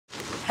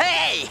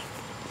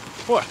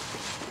What?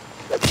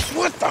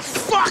 What the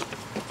fuck?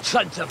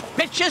 Sons of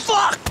bitches!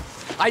 Fuck!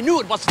 I knew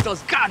it wasn't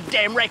those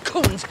goddamn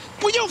raccoons.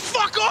 Will you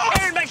fuck off?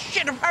 Tearing my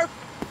shit apart.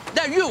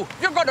 Now you're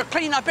going to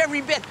clean up every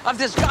bit of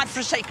this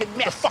godforsaken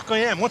mess. The fuck I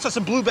am. Once that's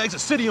some blue bags, the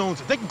city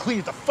owns it. They can clean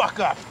it the fuck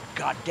up.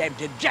 Goddamn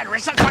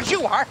degenerates, that's what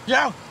you are.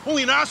 Yeah,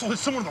 only an asshole hit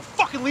someone with a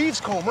fucking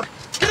leaves comber.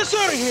 Get us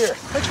out of here.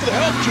 Thanks for the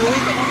help, Julie.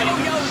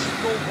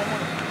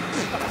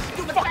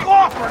 Fuck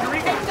off,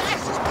 Marguerite.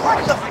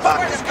 What the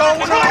fuck is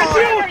going on?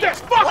 Deal with this.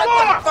 Fuck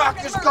off. What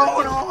the fuck is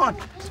going on?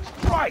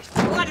 Christ.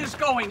 What is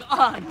going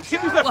on?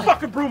 Give me that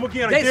fucking broom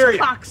again, I dare This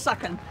you.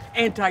 cocksucking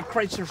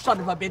anti-Chrysler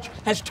son of a bitch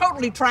has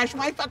totally trashed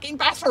my fucking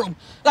bathroom.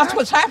 That's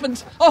what's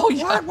happened. Oh,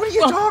 yeah. What are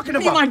you talking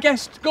about? Be my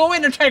guest. Go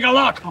in and take a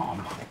look. Oh,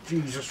 my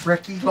Jesus,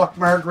 Ricky. Look,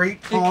 Marguerite,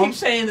 You calm. keep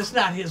saying it's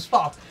not his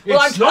fault. Well,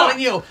 I'm It's not.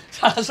 telling you,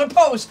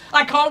 suppose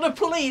I call the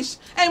police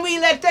and we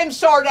let them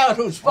sort out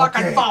whose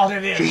fucking fault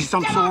it is. Jeez,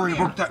 I'm sorry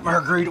about that,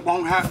 Marguerite. It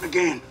won't happen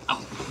again.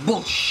 Oh,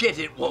 bullshit,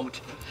 it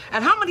won't.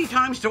 And how many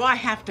times do I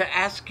have to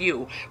ask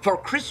you for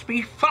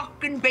crispy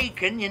fucking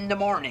bacon in the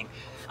morning?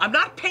 I'm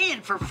not paying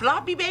for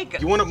floppy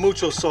bacon. You want a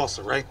mucho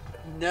salsa, right?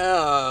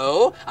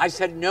 No, I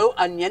said no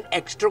onion,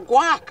 extra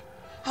guac.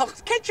 Oh,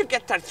 can't you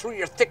get that through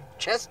your thick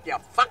chest, you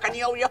fucking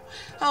yo-yo?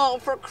 Oh,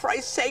 for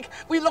Christ's sake,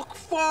 we look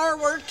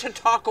forward to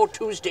Taco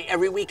Tuesday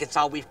every week. It's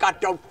all we've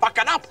got. Don't fuck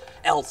it up,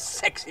 El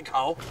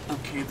Sexico.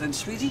 Okay, then,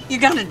 sweetie, you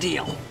got a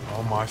deal.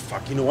 Oh, my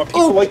fuck. You know what?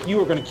 People like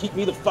you are going to keep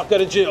me the fuck out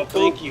of jail.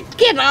 Thank you.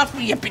 Get off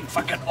me, you big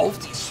fucking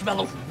oaf. You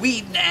smell of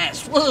weed and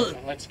ass. Ugh.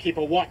 Let's keep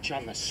a watch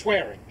on the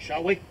swearing,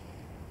 shall we?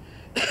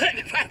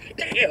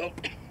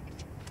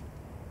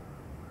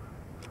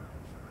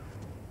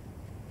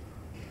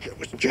 It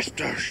was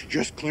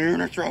just clearing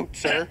her throat,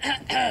 sir.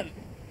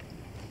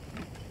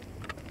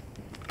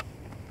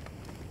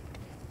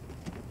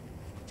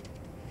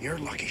 You're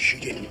lucky she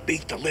didn't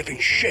beat the living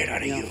shit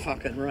out of you. You're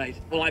fucking right.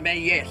 Well, I may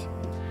yet.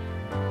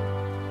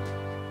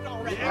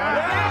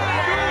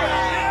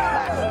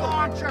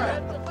 Launch her!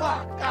 Get the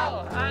fuck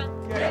out!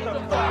 Get the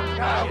fuck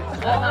out!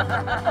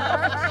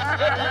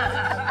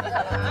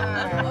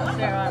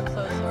 Sarah, I'm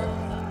so sorry.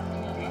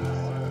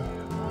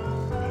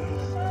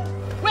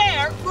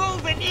 We're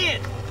moving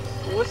in.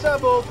 What's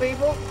up, old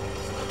people?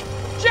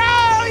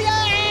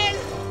 Julian!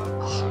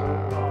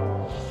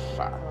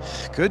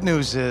 Good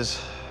news is,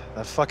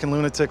 that fucking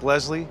lunatic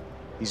Leslie,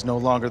 he's no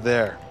longer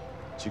there.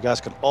 So you guys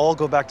can all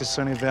go back to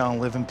Sunnyvale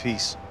and live in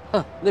peace.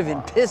 Huh, live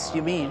in piss,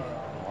 you mean?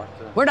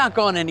 We're not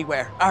going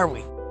anywhere, are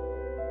we?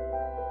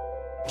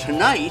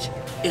 Tonight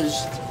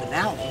is the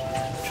finale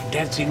to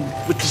Dancing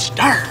with the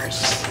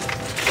Stars.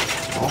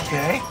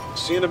 Okay.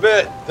 See you in a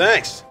bit.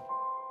 Thanks.